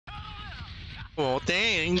Oh,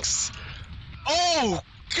 thanks. Oh,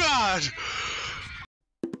 God!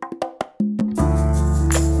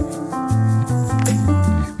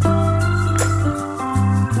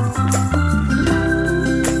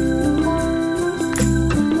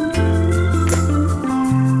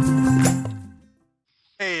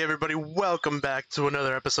 Hey everybody, welcome back to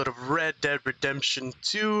another episode of Red Dead Redemption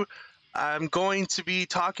 2. I'm going to be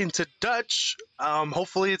talking to Dutch.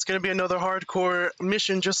 Hopefully it's going to be another hardcore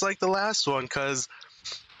mission just like the last one, because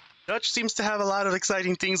Dutch seems to have a lot of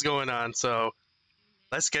exciting things going on, so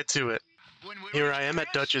let's get to it. Here I am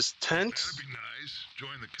at Dutch's tent.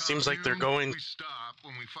 Seems like they're going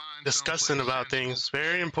discussing about things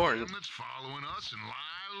very important.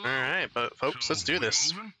 Alright, but folks, let's do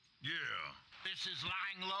this. This is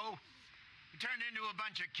lying low. We turned into a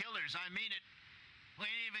bunch of killers, I mean it. We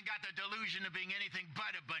ain't even got the delusion of being anything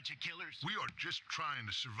but a bunch of killers. We are just trying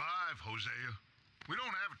to survive, Hosea. We don't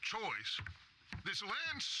have a choice. This'll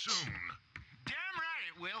end soon. Damn right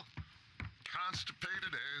it will. Constipated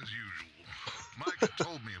as usual. Mike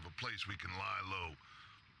told me of a place we can lie low.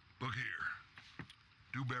 Look here.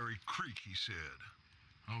 Dewberry Creek, he said.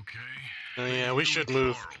 Okay. Oh, yeah, we should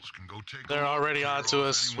move. They're already onto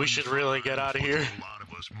us. We should really get out of here. A lot of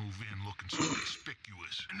us move in looking so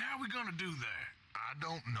conspicuous. And how are we gonna do that? I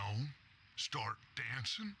don't know. Start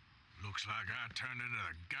dancing? Looks like I turned into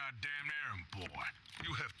a goddamn errand boy.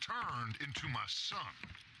 You have turned into my son.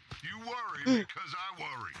 You worry because I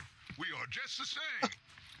worry. We are just the same.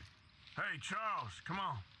 Hey, Charles, come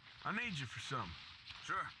on. I need you for something.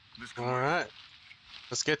 Sure. Alright.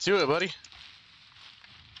 Let's get to it, buddy.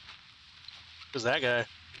 Who's that guy?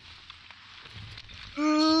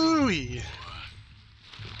 Ooh-wee.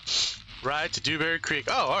 Ride to Dewberry Creek.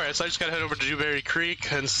 Oh, alright, so I just gotta head over to Dewberry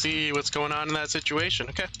Creek and see what's going on in that situation.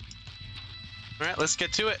 Okay. Alright, let's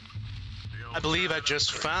get to it. I believe I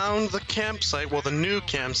just found the campsite, well, the new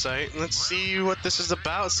campsite. Let's see what this is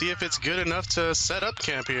about, see if it's good enough to set up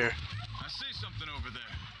camp here. I see something over there.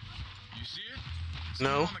 You see it?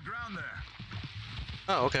 No. On the ground there.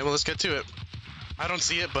 Oh, okay, well, let's get to it. I don't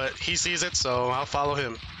see it, but he sees it, so I'll follow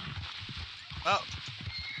him. Oh.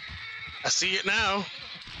 I see it now.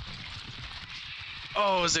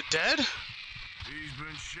 Oh, is it dead? He's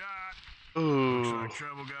been shot. Ooh. Looks like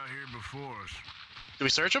trouble got here before us. Do we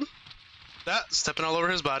search him? That, stepping all over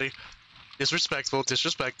his body. Disrespectful,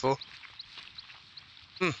 disrespectful.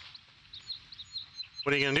 What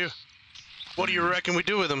are you gonna do? What do you reckon we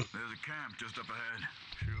do with him? There's a camp just up ahead.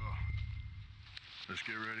 Sure. Let's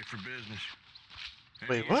get ready for business.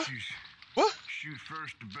 Wait, what? Issues, What? shoot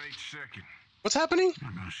first, debate second. What's happening? I'm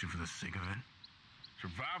not gonna shoot for the sake of it.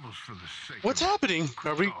 Survival's for the sake What's of it. happening?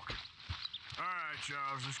 Are we... Talk. Alright,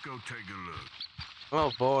 Charles, let's go take a look.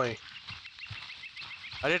 Oh, boy.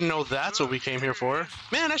 I didn't know that's what we came here for.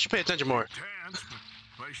 Man, I should pay attention more. Tense,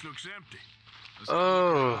 but place looks empty. Let's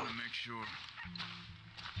Oh. go make sure.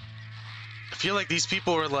 I feel like these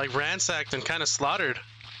people were, like, ransacked and kind of slaughtered.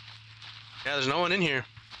 Yeah, there's no one in here.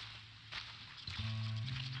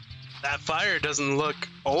 That fire doesn't look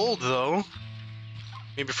old, though.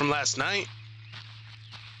 Maybe from last night.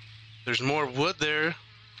 There's more wood there.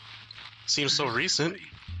 Seems so recent. Maybe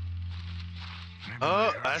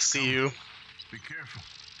Oh, they are I see you. Be careful.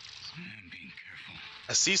 I'm being careful.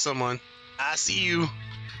 I see someone. I see you.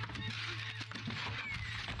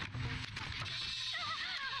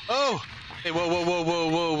 Oh! Hey, whoa, whoa, whoa, whoa,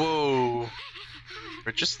 whoa, whoa.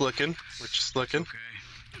 We're just looking. We're just looking. Okay.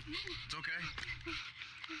 It's okay.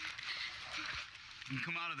 You can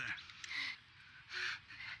come out of there.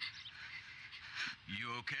 You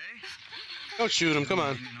okay? Don't shoot him, come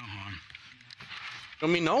on. No harm.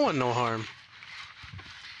 Don't mean no one no harm.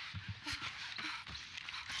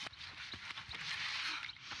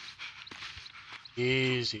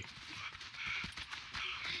 Easy.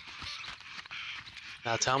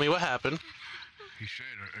 Now tell me what happened. He said,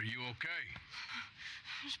 are you okay?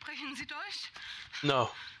 Sprechen Sie Deutsch? No.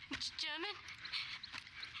 It's German?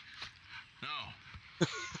 No.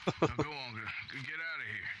 Now go on, get out of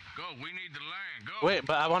here. Go, we need the land. Go. Wait,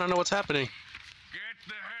 but I want to know what's happening. Get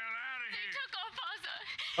the hell out of They here. took our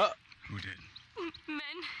father. Who did?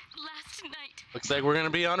 Men, last night. Looks like we're gonna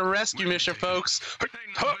be on a rescue mission, folks. Ain't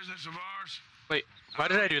no business of ours. Wait, why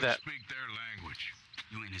did I do that? Speak their language.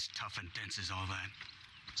 You ain't as tough and dense as all that.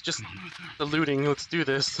 It's just Come on, Arthur. the looting. Let's do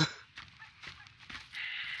this.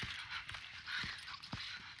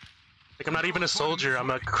 Like, I'm not even a soldier. I'm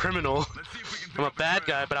a criminal. Let's see if we can pick I'm a up the bad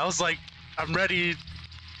trail. guy, but I was like, I'm ready.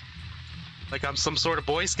 Like I'm some sort of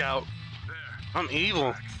Boy Scout. There. I'm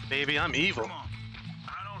evil, baby. I'm evil. Come on.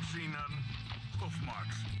 I don't see nothing. Hoof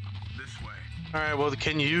marks. This way. All right. Well,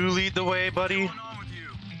 can you lead the way, buddy? What's going on with you?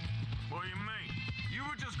 What do you mean?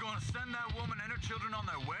 gonna send that woman and her children on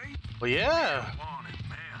their way? Well, yeah. Come on it,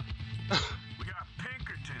 man. We got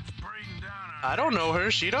Pinkertons breeding down our I don't know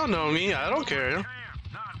her. She don't know me. I don't care. camp,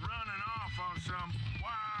 not running off on some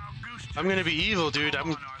wild goose chase. I'm gonna be evil, dude. I'm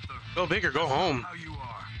Come on, Arthur. go big or go home. How you are.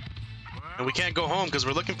 And we can't go home because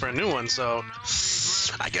we're looking for a new one. So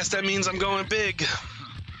I guess that means I'm going big.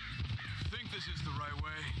 Think this is the right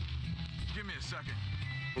way? Give me a second.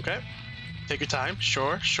 Okay. Take your time.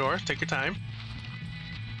 Sure, sure. Take your time.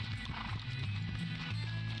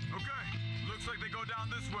 Okay. Looks like they go down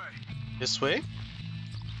this way. This way?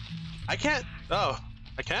 I can't. Oh,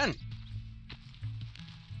 I can.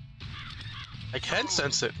 I can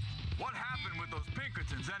sense it. What happened with those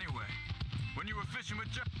Pinkertons anyway? When you were fishing with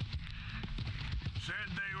Jeff? Said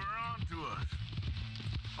they were on to us.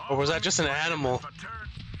 Or was that just an animal? If I turn-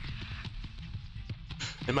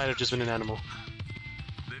 It might have just been an animal.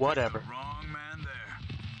 They Whatever. picked the wrong man there.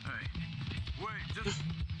 Hey, wait, just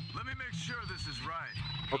let me make sure this is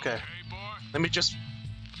right. Okay. Hey, boy. Let me just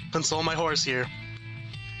console my horse here.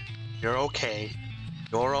 You're okay.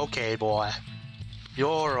 You're okay, boy.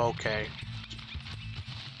 You're okay.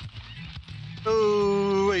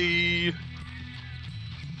 Oh, I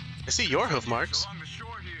see your hoof marks. Along the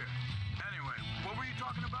shore here. Anyway, what were you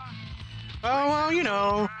talking about? Oh, well, you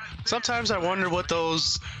know. Sometimes I wonder what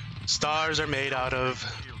those stars are made out of.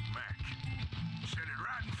 Killed Mac. Said it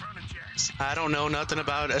right in front of Jackson. I don't know nothing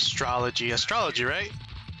about astrology. Astrology, right?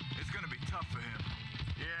 It's gonna be tough for him.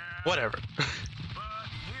 Yeah. Whatever. But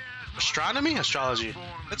he has Astronomy? Astrology.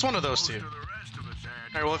 It's one of those two. most of the rest of us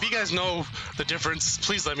had. Alright, well, if you guys know the difference,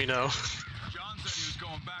 please let me know. John said he was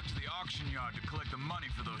going back to the auction yard to collect the money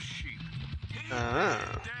for those sheep. He's Ah.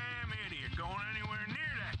 a damn idiot going anywhere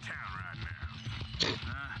near that town right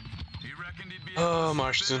now. He reckoned he'd be Oh, able to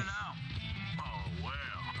Marston. spit it out. Oh, well.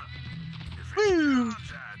 If it's Woo.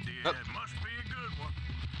 John's idea, Oh. it must be a good one.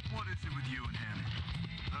 What is it with you and him?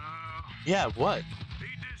 Yeah, what? He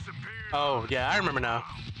disappeared. Oh, yeah, I remember now.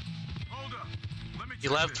 Hold up. Let me He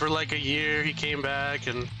check left this. for like a year, he came back,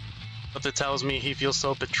 and something tells me he feels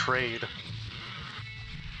so betrayed.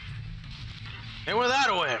 And we're that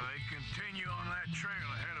away. They continue on that trail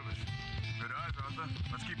ahead of us. Good eyes, Arthur.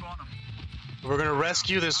 Let's keep on him. We're gonna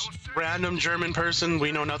rescue this random German person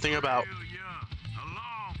we know nothing about. Real young. A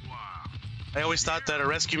long while. I always thought that a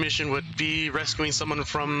rescue mission would be rescuing someone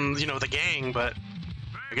from, you know, the gang, but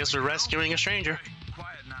I guess we're rescuing a stranger. Hey,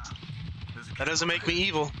 quiet now. There's a That doesn't make me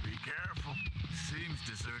evil. Be careful. Seems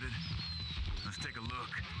deserted. Let's take a look.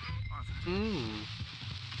 Arthur. Hmm.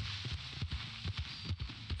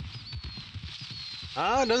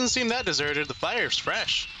 Ah, it doesn't seem that deserted. The fire's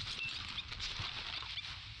fresh.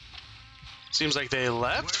 Seems like they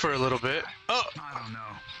left for a little bit. Oh, I don't know.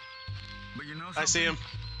 But you know something? I see him.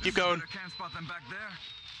 Keep This is a going. better camp spot than back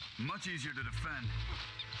there. Much easier to defend.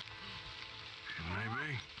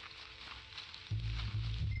 Maybe.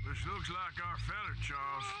 This looks like our feller,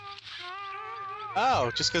 Charles.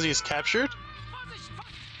 Oh, just because he's captured?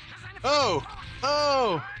 Oh!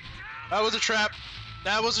 Oh! That was a trap.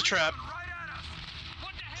 That was a trap.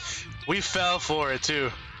 We fell for it, too.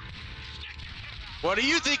 What do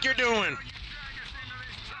you think you're doing?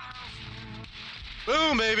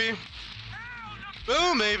 Boom, baby.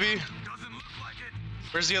 Boom, baby. Doesn't look like it.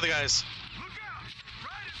 Where's the other guys? Look out!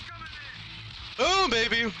 Riders coming in. Boom,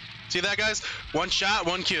 baby. See that, guys? One shot,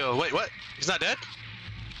 one kill. Wait, what? He's not dead?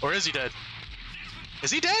 Or is he dead?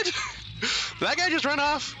 Is he dead? Did that guy just run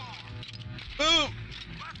off? Boom.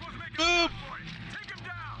 Last one's making Boop. a run for it. Take him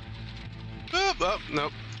down. Boop. Oh,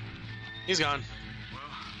 nope. He's gone. Well,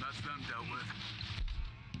 that's them dealt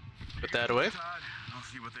with. Put that away. Todd, I'll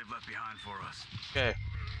see what they've left behind for us. Okay.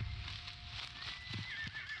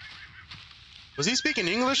 Was he speaking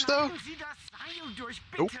English, though? Nope.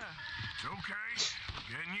 It's okay.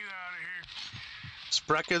 Getting you out of here.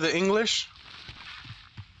 Spreche the English?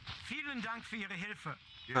 Vielen Dank für Ihre Hilfe.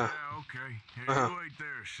 Yeah, okay. Hey, Uh-huh. you wait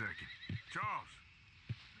there a second. Charles,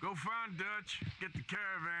 go find Dutch. Get the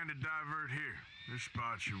caravan to divert here. This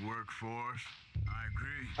spot should work for us. I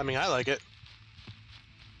agree. I mean, I like it.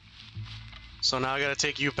 So now I gotta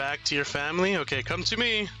take you back to your family? Okay, come to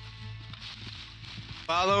me.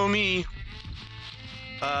 Follow me.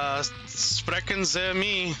 Sprechen Sie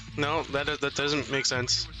me. No, that doesn't make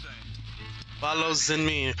sense. Follow in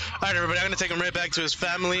me. Alright, everybody, I'm gonna take him right back to his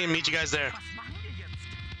family and meet you guys there. Was machen wir jetzt?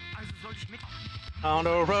 Also soll ich mit... On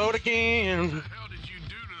the road again. What the hell did you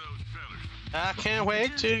do to those fellers? I can't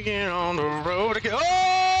wait to get on the road again.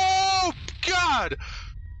 Oh, God!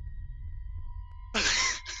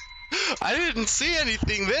 I didn't see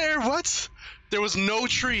anything there. What? There was no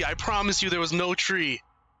tree. I promise you there was no tree.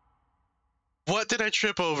 What did I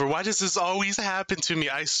trip over? Why does this always happen to me?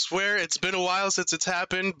 I swear it's been a while since it's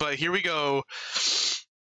happened, but here we go.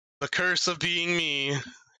 The curse of being me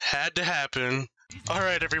had to happen.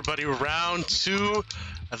 Alright, everybody, round 2.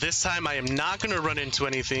 This time I am not going to run into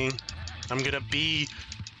anything. I'm just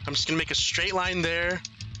going to make a straight line there.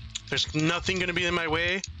 There's nothing going to be in my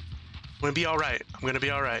way. I'm going to be alright. I'm going to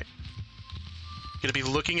be alright. Going to be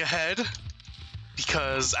looking ahead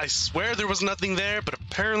because I swear there was nothing there, but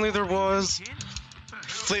apparently there was.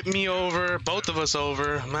 Flip me over, both of us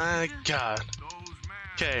over. My God.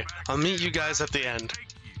 Okay, I'll meet you guys at the end.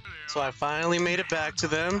 So I finally made it back to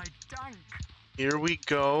them. Here we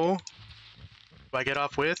go. Do I get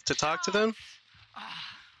off with to talk to them?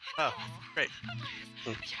 Oh, great.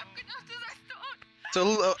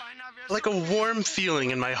 It's like a warm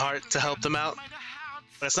feeling in my heart to help them out.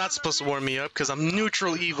 But it's not supposed to warm me up because I'm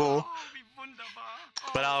neutral evil.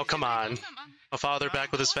 But oh, come on. A father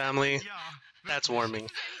back with his family. That's warming.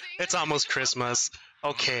 It's almost Christmas.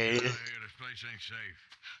 Okay. This place ain't safe.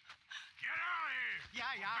 Get out of here! Ja,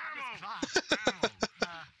 ja, alles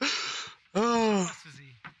klar. Oh. Was für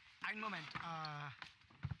Sie. Einen Moment.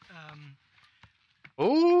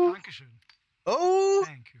 Oh. Dankeschön. Oh.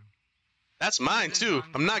 Thank you. That's mine too.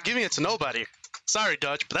 I'm not giving it to nobody. Sorry,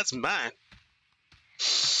 Dutch, but that's mine. Yes,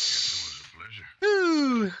 it was a pleasure.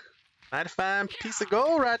 Ooh. Mighty fine piece of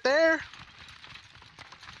gold right there.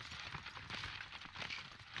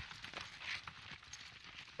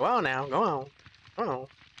 Go on now. Go on. Go on.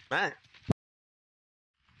 Mine.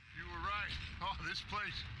 You were right. Oh, this place.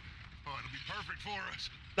 Oh, it'll be perfect for us.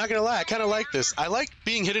 Not gonna lie, I kind of like this. I like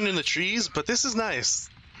being hidden in the trees, but this is nice.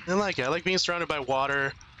 I like it. I like being surrounded by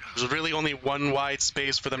water. There's really only one wide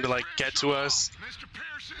space for them to like get to us. Mr.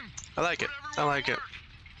 Pearson. I like it. I like it.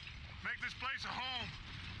 Make this place a home.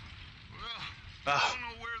 Well, Ah, I don't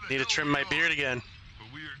know where the need to hell trim we my are, beard again.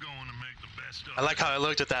 but we are going to make the best of I like how I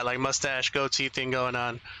looked at that like mustache goatee thing going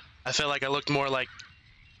on. I felt like I looked more like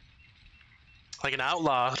an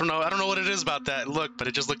outlaw. I don't know what it is about that look, but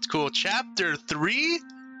it just looked cool. Chapter 3?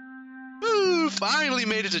 Woo! Finally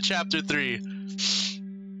made it to chapter 3.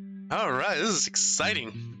 Alright, this is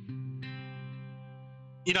exciting.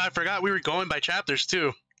 You know, I forgot we were going by chapters too.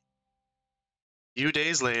 A few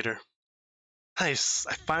days later. Nice,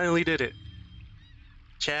 I finally did it.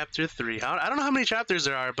 Chapter 3. I don't know how many chapters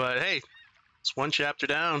there are, but hey, it's one chapter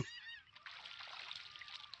down.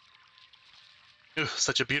 Ooh,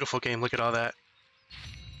 such a beautiful game, look at all that.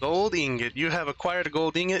 Gold ingot. You have acquired a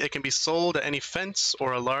gold ingot. It can be sold at any fence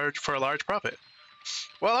or for a large profit.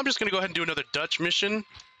 Well, I'm just going to go ahead and do another Dutch mission.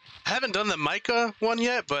 I haven't done the Micah one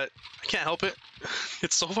yet, but I can't help it.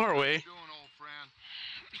 It's so far away. Doing, old friend?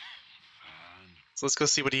 So let's go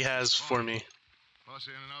see what he has for me. Us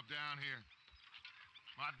ending up down here.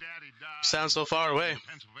 My daddy died. You sound so far away. In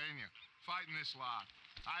Pennsylvania, fighting this lot.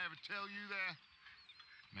 I ever tell you that?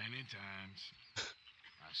 Many times.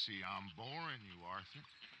 I see I'm boring you, Arthur.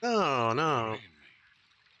 No, no.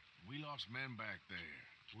 We lost men back there.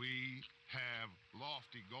 We have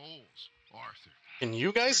lofty goals, Arthur. Can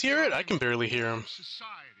you guys hear it? I can barely hear him.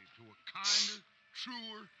 Society to a kinder,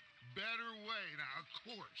 truer, better way. Now, of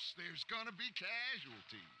course, there's gonna be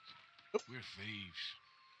casualties. We're thieves.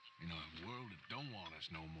 In a world that don't want us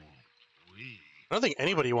no more. I don't think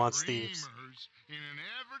anybody wants thieves. Dreamers in an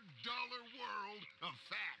ever duller world of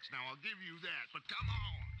facts. Now, I'll give you that, but come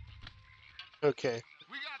on. Okay.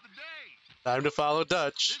 We got the day. Time to follow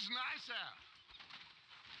Dutch. It's nice out.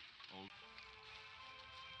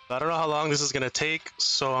 I don't know how long this is going to take,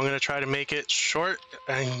 so I'm going to try to make it short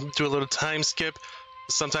and do a little time skip.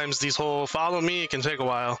 Sometimes these whole follow me can take a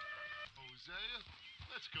while. Hosea,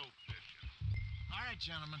 let's go fishing. All right,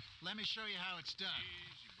 gentlemen. Let me show you how it's done.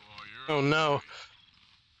 Easy, boy. You're Oh no.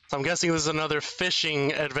 So I'm guessing this is another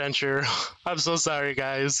fishing adventure. I'm so sorry,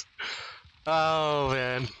 guys. Oh,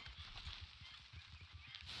 man.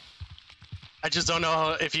 I just don't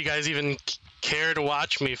know if you guys even care to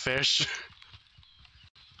watch me fish.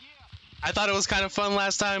 I thought it was kind of fun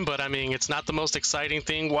last time, but I mean, it's not the most exciting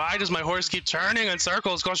thing. Why does my horse keep turning in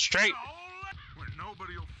circles? Go straight.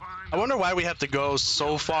 I wonder why we have to go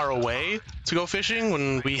so far away to go fishing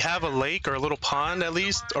when we have a lake or a little pond at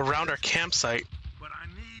least around our campsite.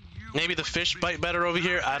 Maybe the fish bite better over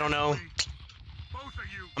here. I don't know.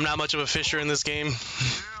 I'm not much of a fisher in this game.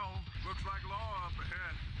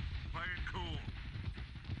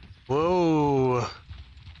 Whoa.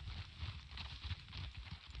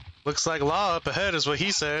 Looks like law up ahead is what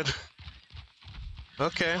he said.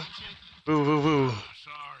 Okay. Woo woo woo.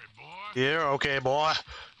 sorry, boy. Yeah, okay, boy.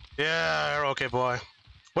 Yeah, you're okay, boy.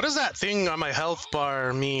 What does that thing on my health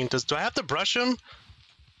bar mean? Do I have to brush him?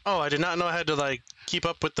 Oh, I did not know I had to, like, keep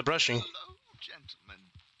up with the brushing.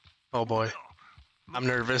 Oh boy. I'm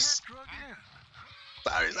nervous.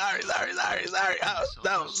 Sorry. Oh,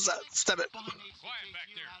 no, step it. Quiet back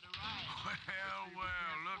there. Well,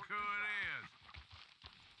 look who it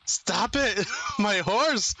is. Stop it! My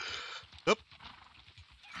horse! Oop.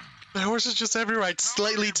 My horse is just everywhere. I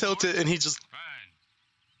slightly tilt it and he just... Fine.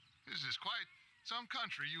 This is quite some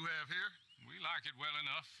country you have here. We like it well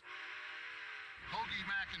enough. Hoagie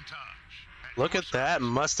McIntosh. Look at that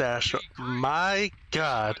mustache. My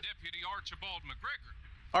God. Deputy Archibald McGregor.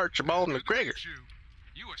 Archibald McGregor.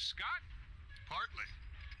 You a Scot? Partly.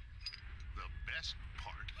 The best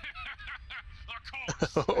part. Of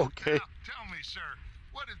course. Okay. Now, tell me, sir,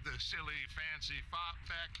 what did the silly, fancy fop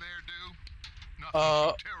back there do? Nothing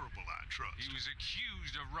too terrible, I trust. He was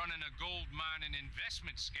accused of running a gold mine and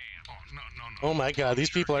investment scam. Oh, no. Oh my God, these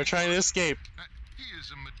people are trying to escape. He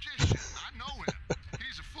is a magician. I know him.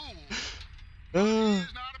 He's a fool. But he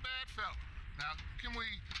is not a bad fellow. Now, can we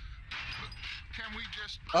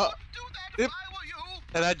just do that if I were you?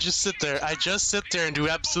 And I just sit there. I just sit there and do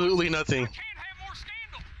absolutely nothing. Can't have more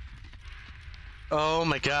scandal. Oh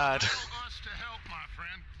my God. Us to help, my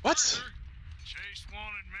friend. What? Chase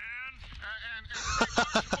wanted, man. And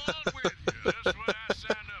Archibald with you. That's what I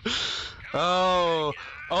signed up for.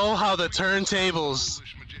 Oh, how the turntables.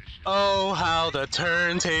 Foolish magician. Oh, how the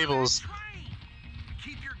turntables.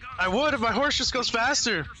 I would if my horse just goes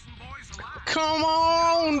faster. Come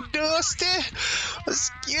on, Dusty.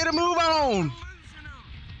 Let's get a move on.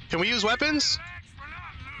 Can we use weapons?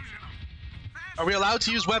 Are we allowed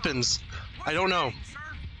to use weapons? I don't know.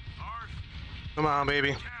 Come on,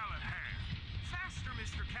 baby. Faster,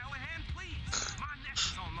 Mr. Callahan, please. My neck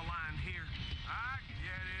is on the line here. I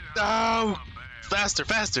get it. Oh, faster.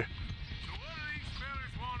 So what are these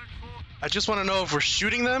fellas wanted for? I just want to know if we're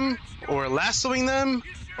shooting them or lassoing them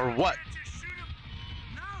or what.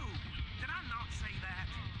 No, did I not say that?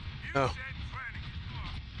 Oh, Said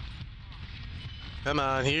plenty. come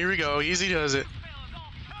on. Here we go. Easy does it.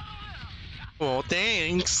 Oh,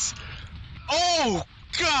 thanks. Oh,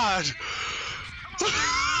 God.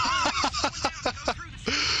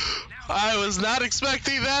 I was not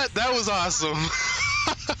expecting that. That was awesome.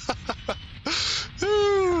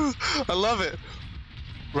 I love it.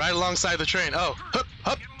 Right alongside the train. Oh, hup,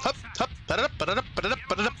 hup, hup, hup.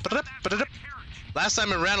 Last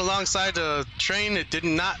time it ran alongside the train, it did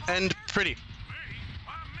not end pretty.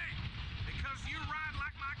 Because you ride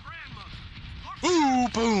like my grandmother. Ooh,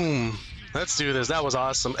 boom. Let's do this. That was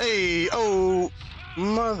awesome. Hey, oh,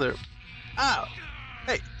 mother. Ow.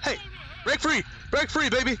 Hey, break free,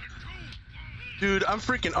 baby. Dude, I'm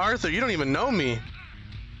freaking Arthur. You don't even know me.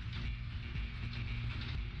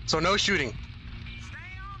 So no shooting.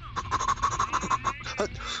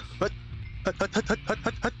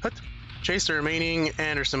 Chase the remaining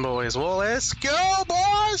Anderson boys. Well, let's go,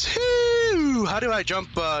 boys. Whew. How do I jump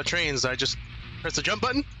trains? I just press the jump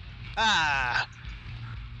button? Ah.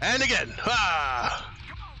 And again. Ah.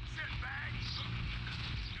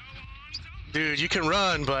 Dude, you can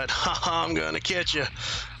run, but I'm gonna catch you.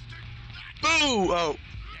 Boo! Oh.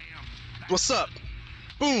 What's up?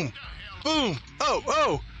 Boom. Boom.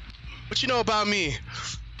 Oh. What you know about me?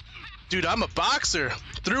 Dude, I'm a boxer.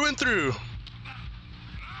 Through and through.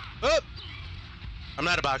 Oh. I'm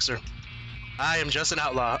not a boxer. I am just an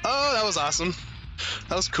outlaw. Oh, that was awesome.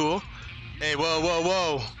 That was cool. Hey,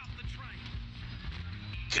 whoa.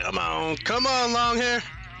 Come on, long hair.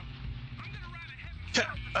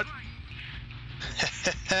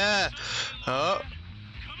 Oh.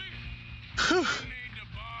 Whew.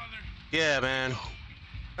 Yeah, man.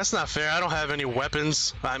 That's not fair. I don't have any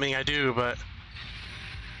weapons. I mean, I do, but...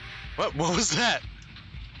 What was that?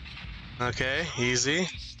 Okay, easy.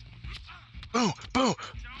 Boom.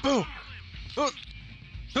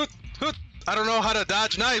 I don't know how to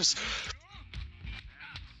dodge knives.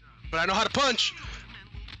 But I know how to punch.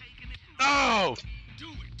 Oh!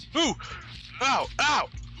 Ooh! Ow!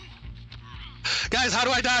 Guys, how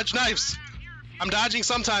do I dodge knives? I'm dodging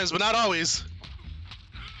sometimes, but not always.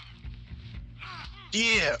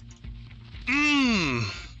 Yeah.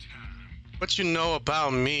 What you know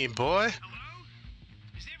about me, boy? Hello?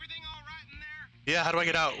 Is everything all right in there? Yeah, how do I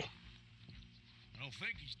get out? I don't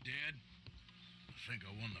think he's dead. I think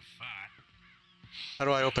I won the fight. How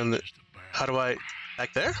do I open it? Just about. How do I...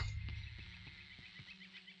 Back there?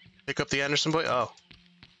 Pick up the Anderson boy? Oh.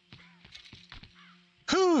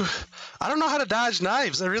 Whew. I don't know how to dodge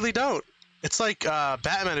knives. I really don't. It's like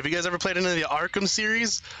Batman. Have you guys ever played any of the Arkham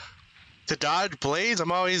series? To dodge blades,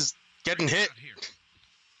 I'm always getting hit.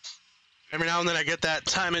 Every now and then I get that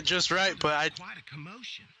time it just right, but Quite a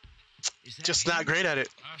commotion. Is that Just him? not great at it.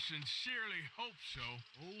 I sincerely hope so.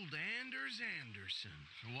 Old Anders Anderson.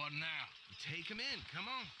 So what now? Take him in. Come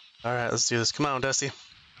on. All right, let's do this. Come on, Dusty. A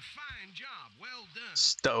fine job. Well done.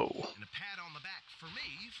 Stow. And a pat on the back for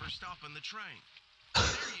me for stopping the train. There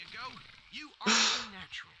you go. You are a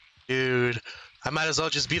natural. Dude, I might as well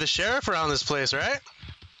just be the sheriff around this place, right?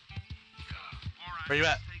 All right. Where you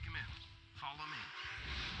at? Take him in. Follow me.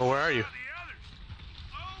 Well, where are you? The others.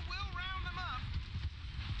 Oh, we'll round them up.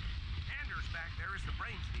 Anders back there is the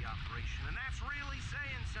brains of the operation, and that's really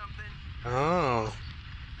saying something. Oh.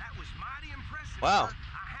 That was mighty impressive. Wow. Sir.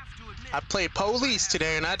 I have to admit. I played police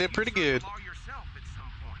today, and I did pretty good. Law yourself at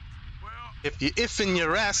some point. Well, If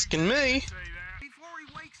you're asking me, say that. Before he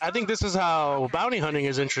wakes I think up. this is how bounty hunting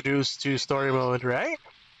is introduced to story mode, right?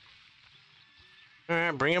 All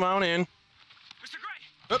right, bring him on in. Mr.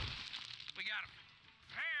 Gray. Oop. We got him.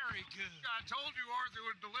 Very good. I told you Arthur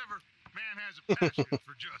would deliver. Man has a passion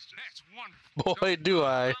for justice. That's wonderful. Boy, do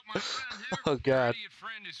I. My friend here, Oh, God. Idiot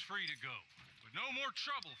friend is free to go. But no more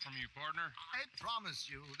trouble from you, partner. I promise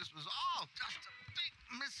you, this was all just a big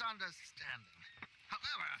misunderstanding.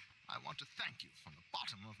 However, I want to thank you from the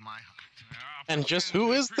bottom of my heart. And just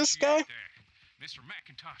who is this guy? Mr.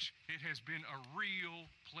 McIntosh, it has been a real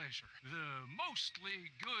pleasure. The mostly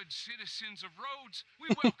good citizens of Rhodes, we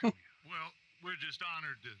welcome you. Well, we're just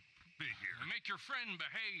honored to be here. And make your friend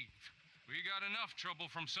behave. We got enough trouble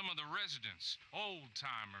from some of the residents, old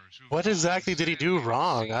timers. What exactly did he do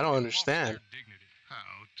wrong? I don't understand. How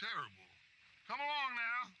terrible. Come along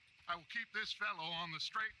now. I will keep this fellow on the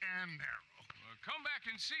straight and narrow. Come back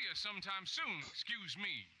and see us sometime soon. Excuse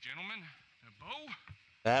me, gentlemen. Bo?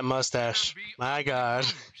 That mustache. My God.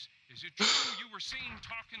 Is it true you were seen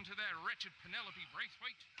talking to that wretched Penelope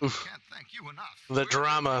Braithwaite? Oof. Can't thank you enough. The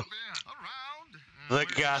drama. Around. The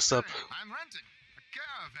gossip. I'm renting a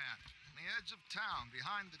caravan on the edge of town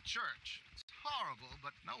behind the church. It's horrible,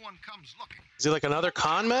 but no one comes looking. Is he like another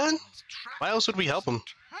con man? It's trapped Why else would we help him? in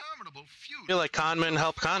interminable feud. I feel like con men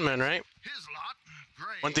help con men, right? His lot,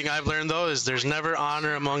 gray. One thing I've learned though is there's never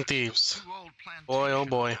honor among thieves. Two old Boy, oh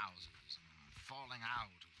boy. plantation houses and falling out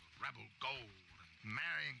of rebel gold and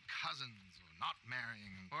marrying cousins or not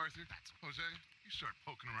marrying. Arthur, Jose, you start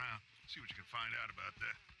poking around. See what you can find out about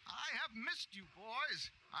that. I have missed you, boys.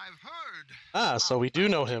 I've heard. Ah, so we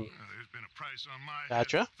do know him. There's been a price on my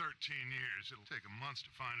Gotcha. head for 13 years. It'll take a month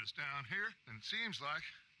to find us down here, and it seems like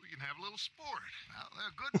we can have a little sport. Well,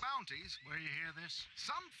 they're good bounties. Where you hear this?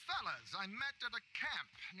 Some fellas I met at a camp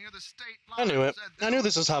near the state I line knew it. said I knew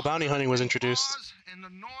this is how bounty hunting was introduced. wars in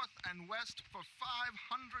the north and west for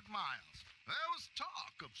 500 miles. There was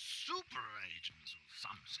talk of super agents of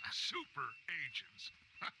some sort. Super agents.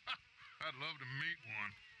 I'd love to meet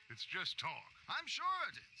one. It's just talk. I'm sure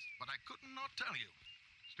it is, but I couldn't not tell you.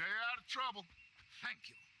 Stay out of trouble.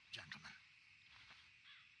 Thank you, gentlemen.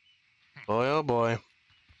 Boy, oh boy.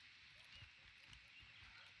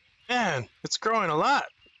 Man, it's growing a lot.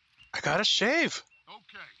 I gotta shave.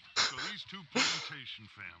 Okay, so these two plantation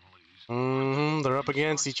families. They're up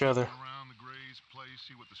against each other. Around the Gray's place,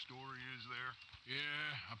 see what the story is there.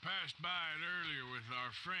 Yeah, I passed by it earlier with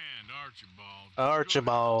our friend Archibald.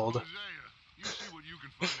 Archibald. Hosea, you see what you can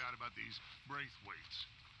find out about these Braithwaites.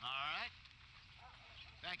 All right.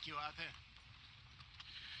 Thank you, Arthur.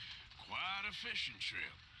 Quite a fishing trip.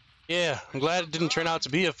 Yeah, I'm glad it didn't turn out to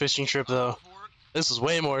be a fishing trip though. This is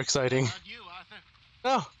way more exciting. How about you, Arthur?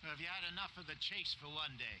 Oh, Have you had enough of the chase for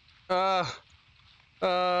one day?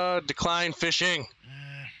 decline fishing.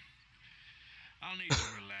 I'll need to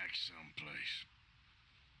relax someplace.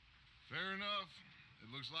 Fair enough.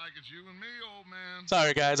 It looks like it's you and me, old man.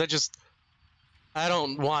 Sorry guys, I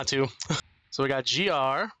don't want to. So we got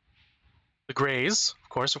GR, the Grays,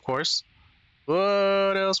 of course.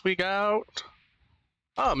 What else we got?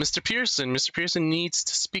 Oh, Mr. Pearson. Mr. Pearson needs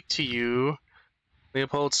to speak to you.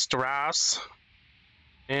 Leopold Strauss.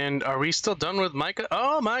 And are we still done with Micah?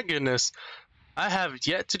 Oh my goodness. I have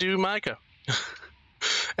yet to do Micah.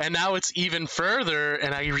 And now it's even further,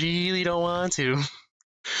 and I really don't want to.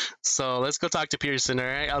 So let's go talk to Pearson,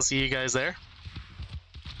 alright? I'll see you guys there.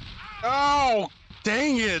 Oh,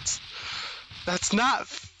 dang it! That's not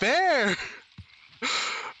fair!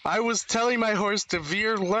 I was telling my horse to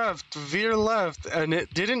veer left, and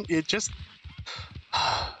it didn't, it just...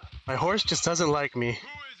 My horse just doesn't like me. Who is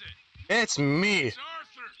it? It's me! It's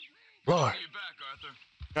Arthur. Lord. You back,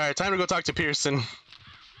 Arthur. Alright, time to go talk to Pearson.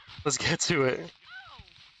 Let's get to it. Oh,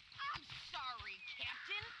 I'm sorry,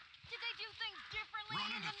 Captain. Did they do things differently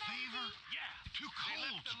Running in a the fever? Navy? Yeah. Too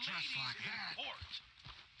cold to dress like that.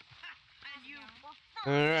 And you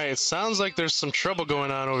prefer Alright, it sounds like there's some trouble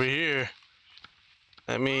going on over here.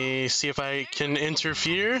 Let me see if I can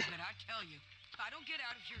interfere. But I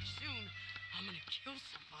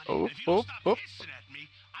Oh, If you don't oh, stop oh. hissing at me,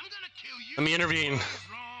 I'm gonna kill you. Let me intervene. What's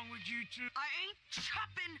wrong with you two? I ain't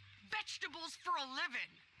chopping vegetables for a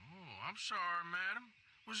living. Oh, I'm sorry, madam.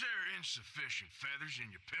 Was there insufficient feathers in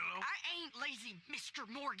your pillow? I ain't lazy, Mr.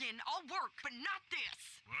 Morgan. I'll work, but not this.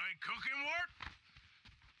 Well, ain't cooking work?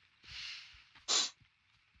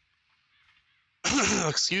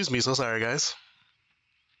 Excuse me, so sorry, guys.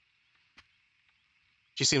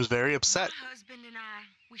 She seems very upset. My husband and I,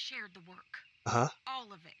 we shared the work. Uh-huh.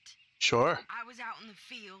 All of it. Sure. I was out in the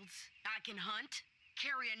fields. I can hunt,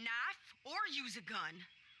 carry a knife, or use a gun.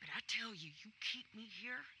 But I tell you, you keep me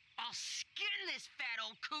here, I'll skin this fat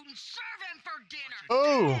old coot and serve him for dinner.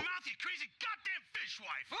 Oh. Mouth, you crazy goddamn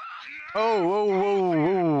fishwife. Oh, whoa,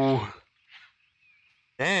 whoa, whoa.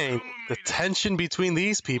 Dang, the tension between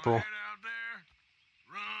these people. Head out there,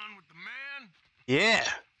 run with the man. Yeah.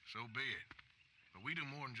 So be it. But we do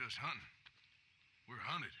more than just hunting. We're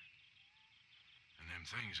hunted. And them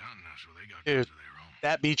things hunting us, well, they got Dude. guns of their own.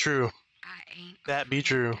 That be true. I ain't That be afraid of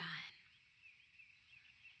true. dying.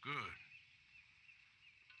 Good.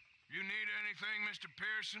 You need anything, Mr.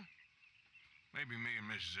 Pearson? Maybe me and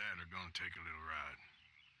Mrs. Adler are gonna take a little ride.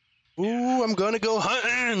 Ooh, I'm gonna go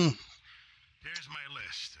hunting. Here's my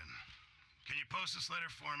list, and can you post this letter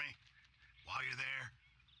for me while you're there?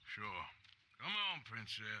 Sure. Come on,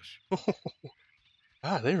 princess.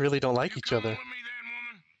 Ah, they really don't like You each coming other. with me then,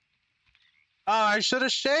 woman? Oh, I should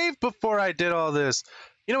have shaved before I did all this.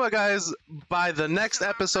 You know what, guys? By the next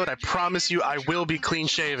episode, I promise you I will be clean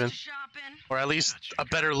shaven. Or at least a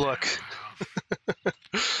better look.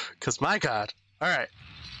 Because, my God. Alright.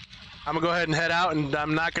 I'm going to go ahead and head out, and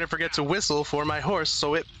I'm not going to forget to whistle for my horse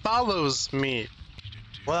so it follows me.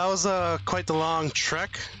 Well, that was quite the long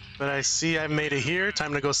trek, but I see I made it here.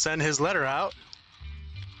 Time to go send his letter out.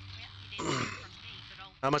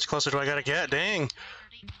 How much closer do I got to get? Dang.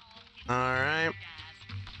 Alright.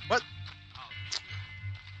 What?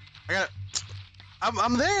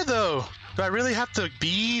 I'm there, though. Do I really have to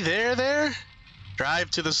be there?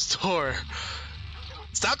 Drive to the store.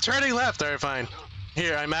 Stop turning left. Alright, fine.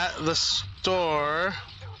 Here, I'm at the store.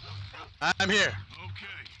 I'm here.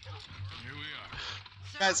 Okay. Here we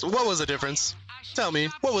are. Guys, what was the difference? Tell me,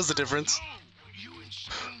 what was the difference? Oh, you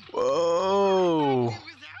insane Whoa. outlaws.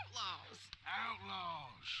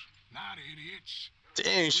 Not idiots.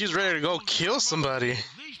 Dang, she's ready to go kill somebody.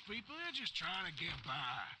 These people are just trying to get by.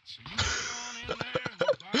 So you get on in there and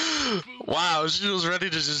buy some food. Wow, she was ready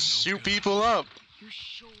to just shoot people up. You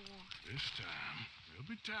sure? This time, there'll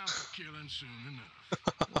be time for killing soon enough.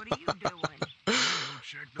 What are you doing? Go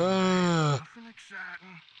check the mail. Nothing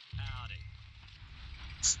exciting. Howdy.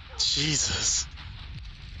 Jesus.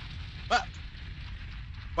 What?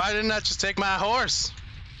 Why didn't I just take my horse?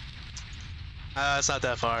 It's not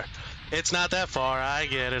that far. It's not that far. I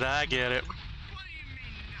get it.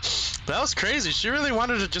 But that was crazy. She really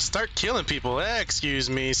wanted to just start killing people. Excuse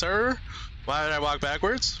me, sir. Why did I walk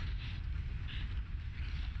backwards?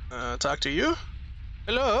 Talk to you?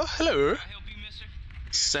 Hello? Hello? help you, mister?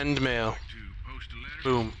 Send mail. To post a letter.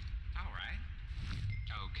 Boom. All right.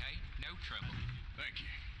 Okay, no trouble. Thank you.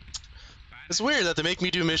 It's weird that they make me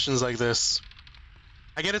do missions like this.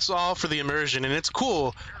 I get it's all for the immersion, and it's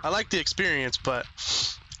cool. I like the experience, but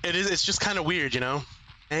it's just kind of weird, you know?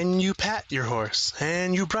 And you pat your horse,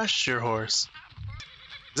 and you brush your horse.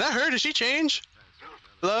 Is that her? Did she change?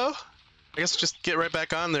 Hello? I guess just get right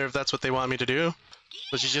back on there if that's what they want me to do.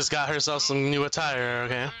 But she just got herself some new attire,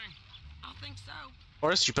 okay? I think so.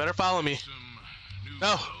 Horse, you better follow me. Some new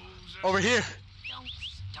No, clothes. over here. Don't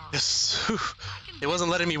start. Yes. Whew. It wasn't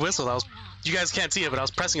letting me whistle. You guys can't see it, but I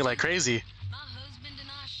was pressing it like crazy. My husband and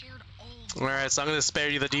I shared old Alright, so I'm gonna spare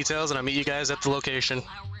you the details, and I'll meet you guys at the location.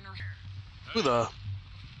 flower in her hair. Who the?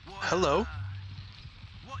 Hello?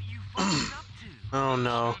 What you folks up to? Oh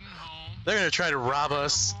no. Heading home. They're gonna try to rob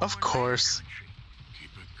us. Of course. Keep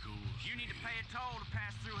it cool. You need to pay a toll to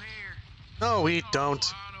pass through here. No, we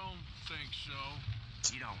don't. I don't think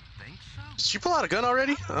so. You don't think so? Did she pull out a gun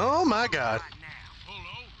already? Oh my god. Right now. Pull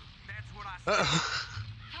over. That's what I said.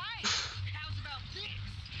 Hey, how's about this?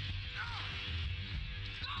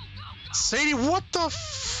 Go. Sadie, what the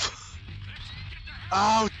f...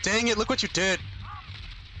 Oh, dang it, look what you did.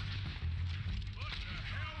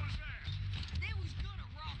 They was gonna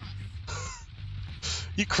rob us.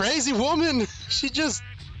 You crazy woman. She just...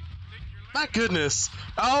 My goodness.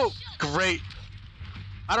 Oh, great.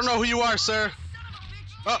 I don't know who you are, sir.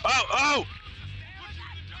 Son of a bitch. Oh!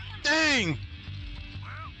 Dang! Well,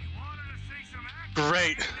 you wanted to see some action.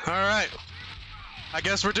 Great. Alright. I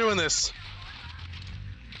guess we're doing this.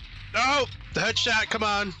 No! The headshot, come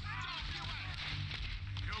on. You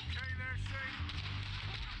okay there, Sadie?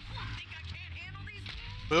 Think I can't handle these?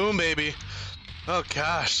 Boom, baby. Oh,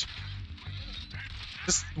 gosh.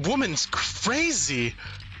 This woman's crazy.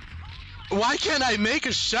 Why can't I make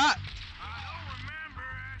a shot? I don't remember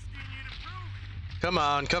asking you to prove it. Come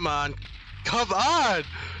on, come on. Come on!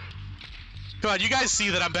 Come on, you guys see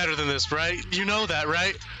that I'm better than this, right? You know that,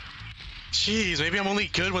 right? Jeez, maybe I'm only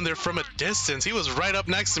good when they're from a distance. He was right up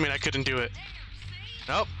next to me and I couldn't do it.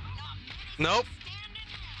 Nope. Nope.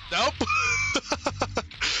 Nope.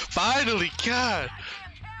 Finally, God.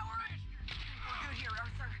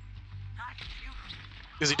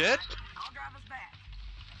 Is he dead?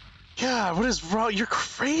 God, what is wrong? You're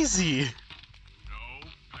crazy. No,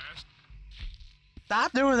 that's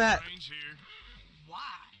Stop doing that. Brains here. Why?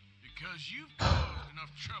 Because you've caused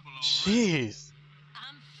enough trouble already. Jeez.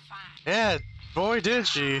 I'm fine. Yeah, boy, did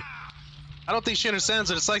she. I don't think she understands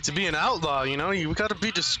what it's like to be an outlaw, you know? You gotta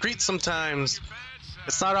be discreet sometimes.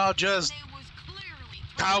 It's not all just It was clearly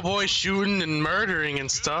cowboy shooting and murdering and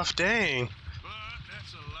stuff. Dang. But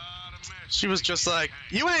that's a lot of mess. She was just like,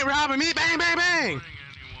 you ain't robbing me, bang, bang, bang. Bring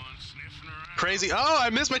anyone sniffing around. Crazy. Oh, I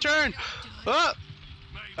missed my turn. Oh.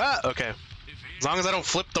 Ah, okay. As long as I don't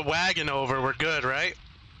flip the wagon over, we're good, right?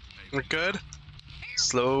 We're good?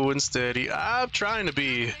 Slow and steady. I'm trying to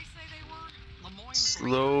be they say they were. Lemoyne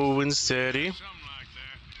slow and steady. Something like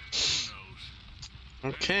that. Who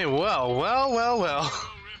knows? Okay, well.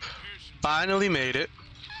 Go Rip Pearson. Finally made it.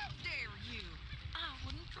 How dare you? I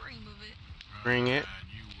wouldn't dream of it. Bring it. Right,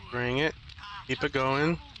 you would. Bring it. I Keep have it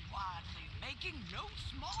going. traveled widely, making no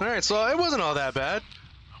small Alright, so it wasn't all that bad.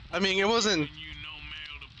 I mean, it wasn't Giving you no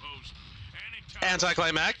mail to post. Anytime.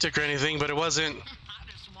 anticlimactic or anything, but it wasn't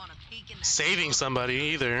I just want to peek in that saving somebody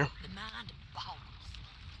either. The mind boggles.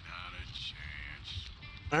 Not a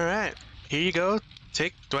chance. Alright, here you go.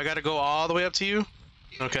 Do I gotta go all the way up to you?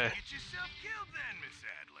 Okay. Get yourself killed then, Miss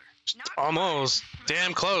Adler. Not Almost.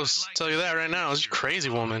 Damn close. Tell you that right now. This is a crazy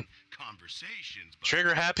woman. Conversations. but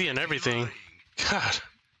Trigger happy and everything. lying. God.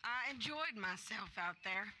 I enjoyed myself out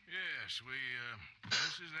there. Yes,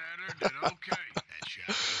 Mrs. Adler did okay. That shot.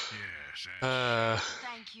 Yes, that's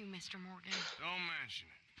Thank you, Mr. Morgan. Don't mention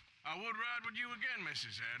it. I would ride with you again,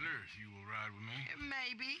 Mrs. Adler, if you will ride with me.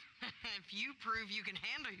 Maybe. If you prove you can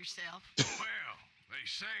handle yourself. Well, they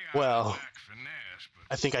say Well, I lack finesse,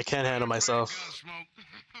 but I think I can handle myself. Gunsmoke.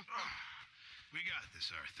 We got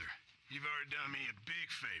this, Arthur. You've already done me a big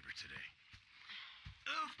favor today.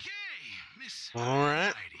 Okay, Miss. All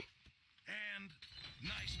right. Heidi. And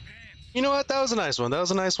nice pants. You know what? That was a nice one. That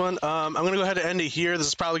was a nice one. I'm gonna go ahead and end it here. This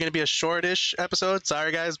is probably gonna be a shortish episode.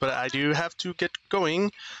 Sorry guys, but I do have to get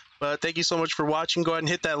going. But thank you so much for watching. Go ahead and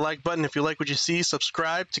hit that like button if you like what you see.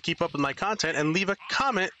 Subscribe to keep up with my content and leave a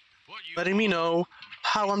comment letting me know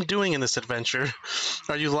how I'm doing in this adventure.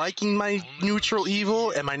 Are you liking my neutral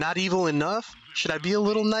evil? Am I not evil enough? Should I be a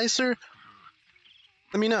little nicer?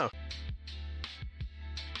 Let me know.